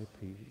us thy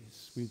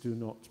peace. We do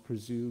not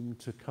presume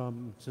to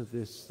come to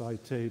this thy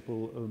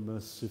table, O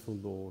merciful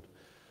Lord,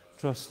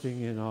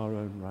 trusting in our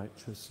own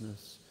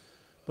righteousness,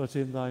 but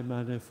in thy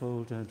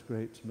manifold and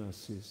great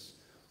mercies.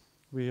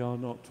 We are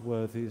not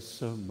worthy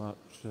so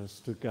much as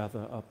to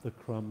gather up the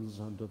crumbs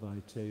under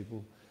thy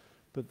table,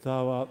 but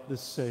thou art the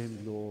same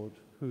Lord,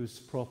 whose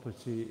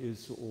property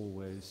is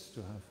always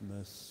to have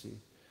mercy.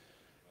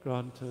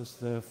 Grant us,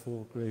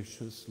 therefore,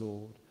 gracious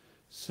Lord,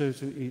 so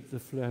to eat the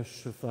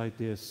flesh of thy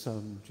dear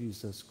Son,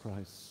 Jesus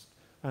Christ,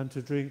 and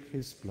to drink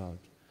his blood,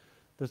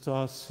 that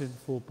our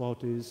sinful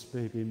bodies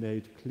may be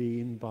made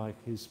clean by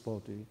his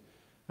body,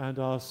 and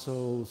our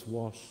souls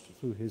washed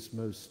through his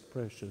most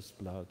precious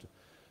blood,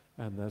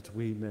 and that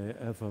we may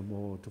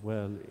evermore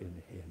dwell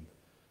in him,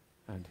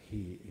 and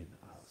he in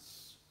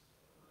us.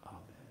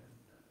 Amen.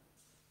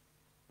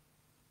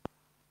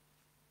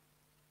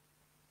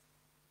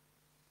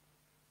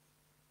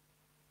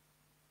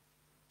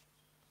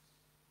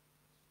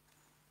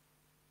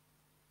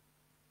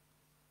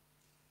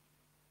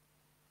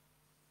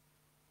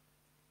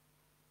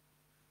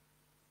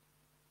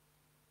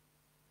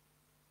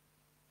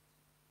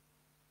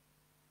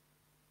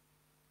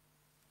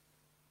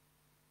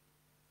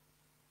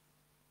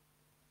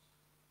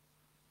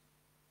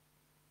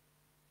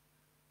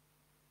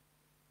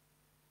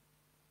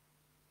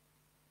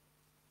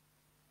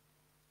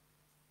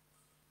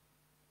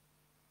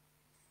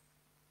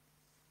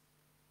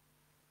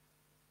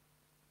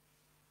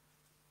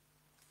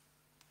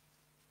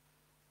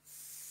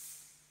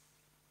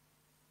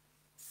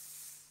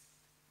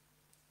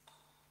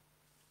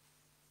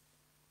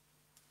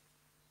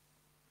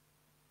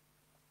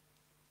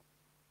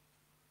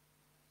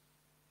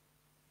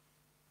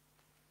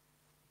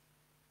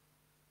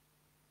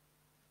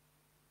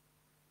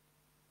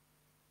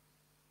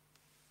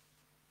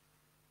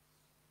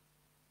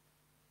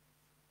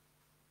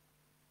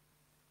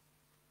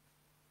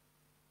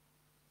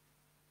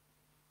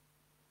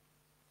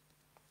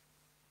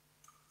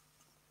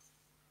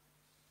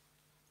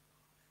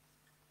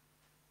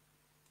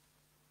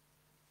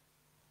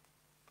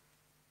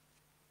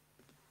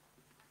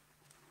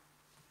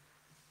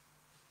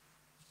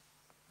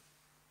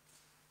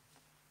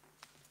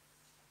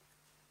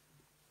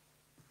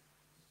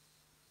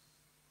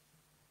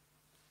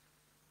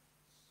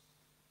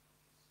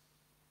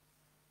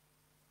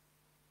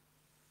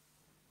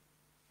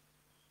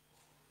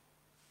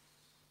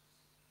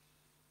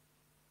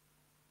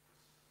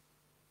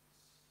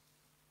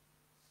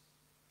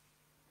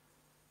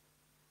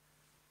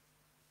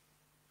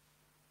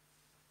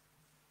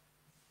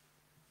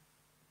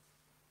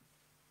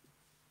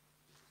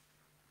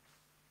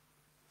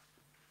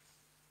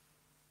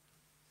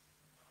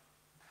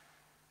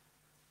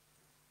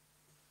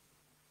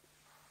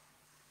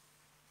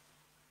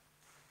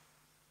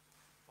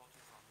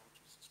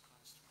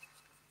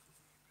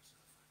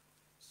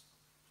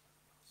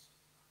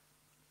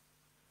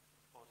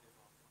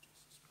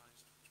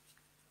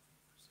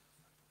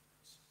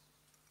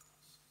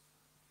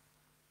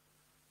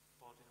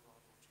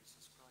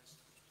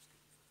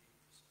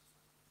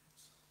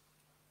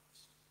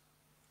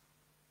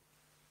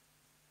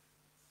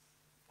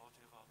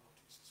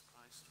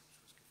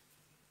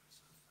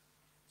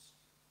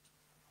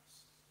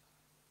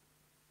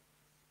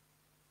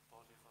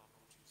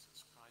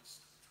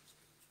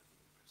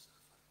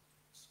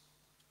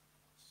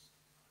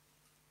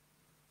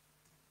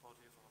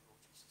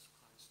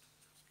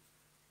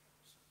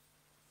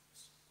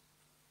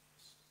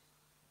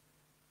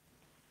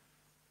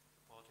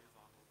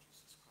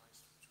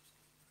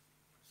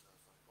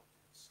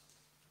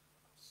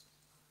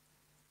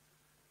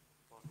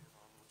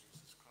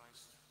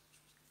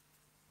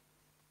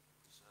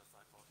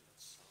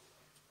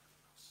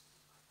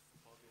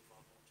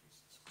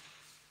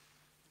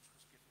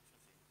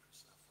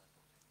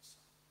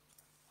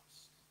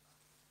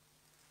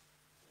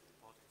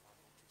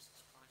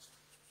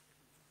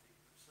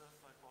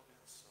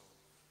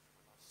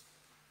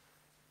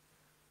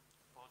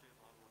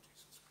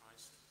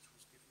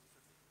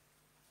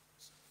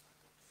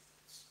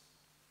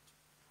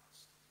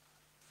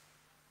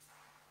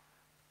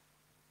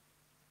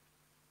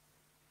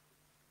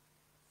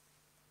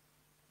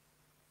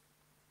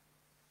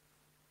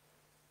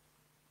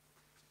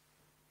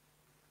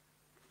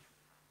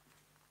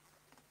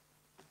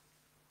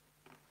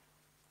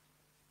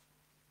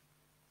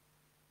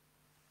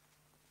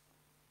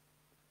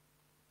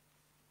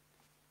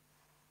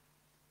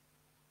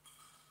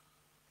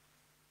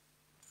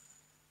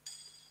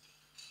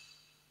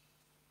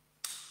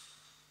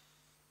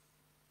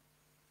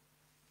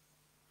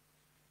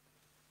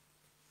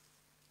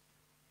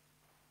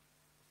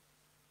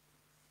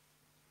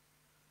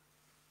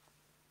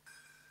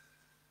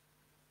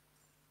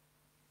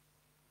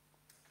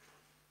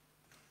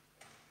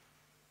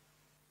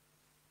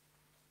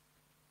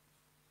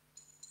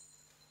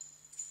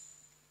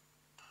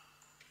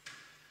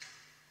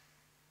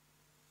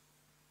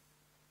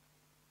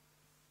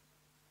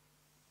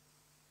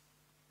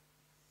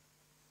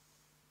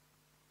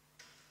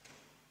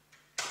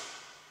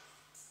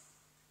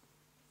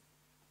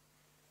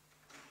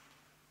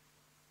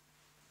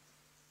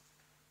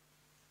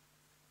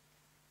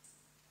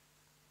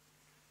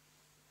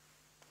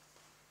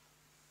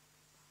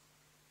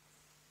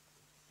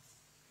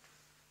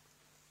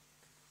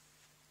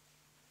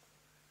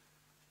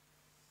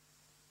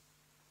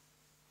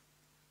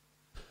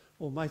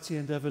 Almighty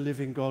and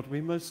ever-living God,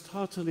 we most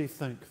heartily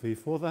thank thee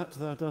for that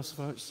thou dost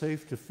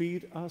vouchsafe to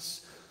feed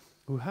us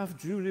who have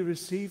duly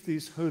received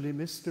these holy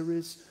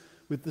mysteries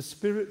with the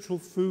spiritual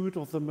food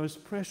of the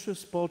most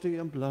precious body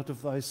and blood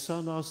of thy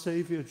Son, our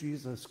Saviour,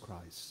 Jesus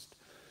Christ,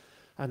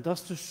 and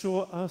dost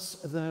assure us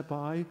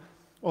thereby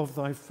of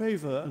thy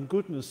favour and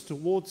goodness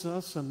towards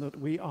us, and that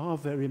we are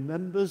very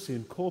members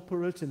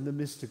incorporate in the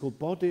mystical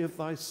body of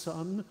thy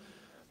Son,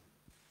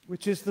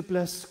 which is the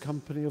blessed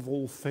company of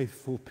all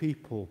faithful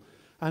people,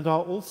 and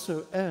are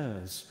also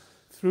heirs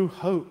through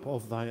hope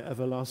of thy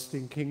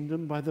everlasting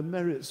kingdom by the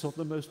merits of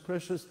the most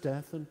precious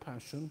death and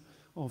passion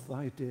of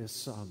thy dear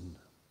Son.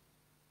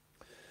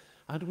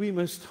 And we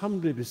most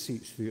humbly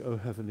beseech thee, O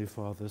Heavenly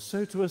Father,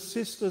 so to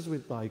assist us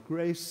with thy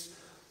grace,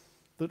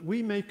 that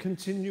we may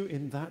continue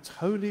in that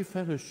holy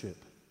fellowship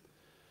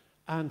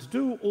and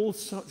do all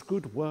such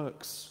good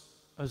works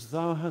as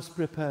thou hast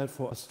prepared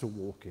for us to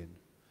walk in.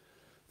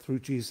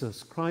 Through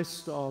Jesus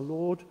Christ our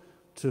Lord,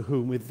 to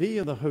whom with thee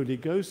and the Holy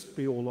Ghost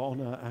be all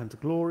honour and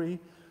glory,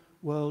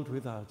 world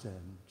without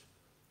end.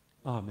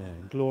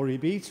 Amen. Glory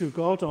be to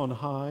God on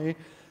high,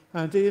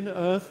 and in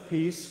earth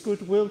peace,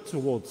 goodwill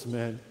towards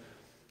men.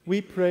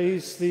 We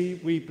praise thee,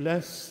 we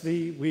bless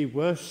thee, we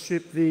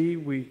worship thee,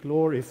 we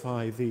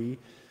glorify thee.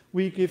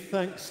 We give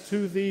thanks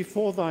to thee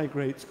for thy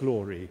great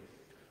glory.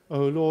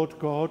 O Lord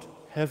God,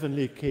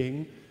 heavenly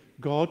King,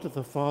 God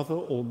the Father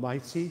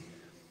Almighty,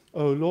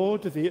 O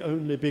Lord, the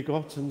only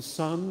begotten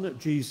Son,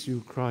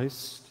 Jesus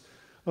Christ,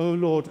 O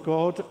Lord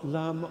God,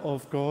 Lamb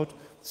of God,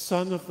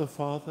 Son of the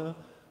Father,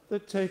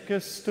 that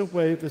takest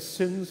away the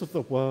sins of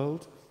the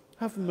world,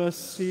 have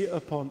mercy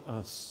upon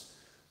us.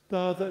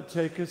 Thou that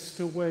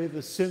takest away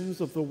the sins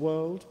of the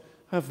world,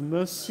 have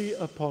mercy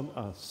upon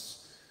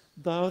us.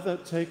 Thou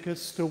that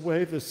takest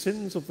away the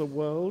sins of the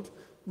world,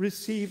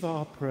 receive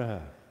our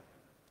prayer.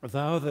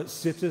 Thou that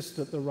sittest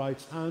at the right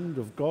hand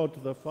of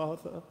God the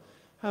Father,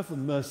 have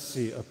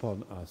mercy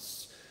upon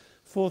us.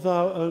 For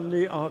thou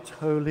only art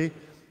holy,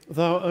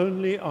 thou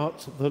only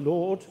art the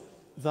Lord,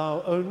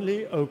 thou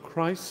only, O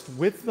Christ,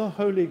 with the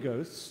Holy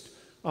Ghost,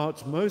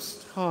 art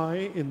most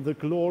high in the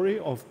glory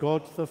of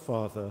God the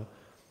Father.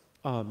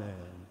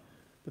 Amen.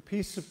 The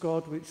peace of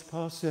God, which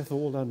passeth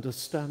all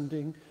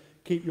understanding,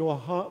 keep your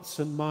hearts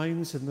and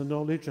minds in the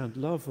knowledge and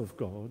love of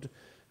God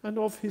and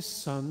of his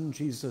Son,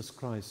 Jesus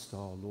Christ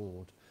our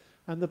Lord.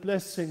 And the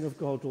blessing of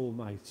God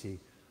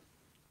Almighty,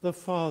 the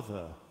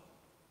Father,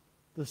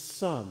 the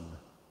Son,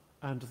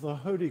 and the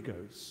Holy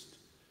Ghost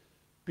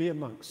be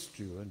amongst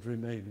you and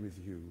remain with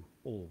you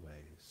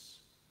always.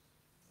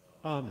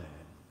 Amen.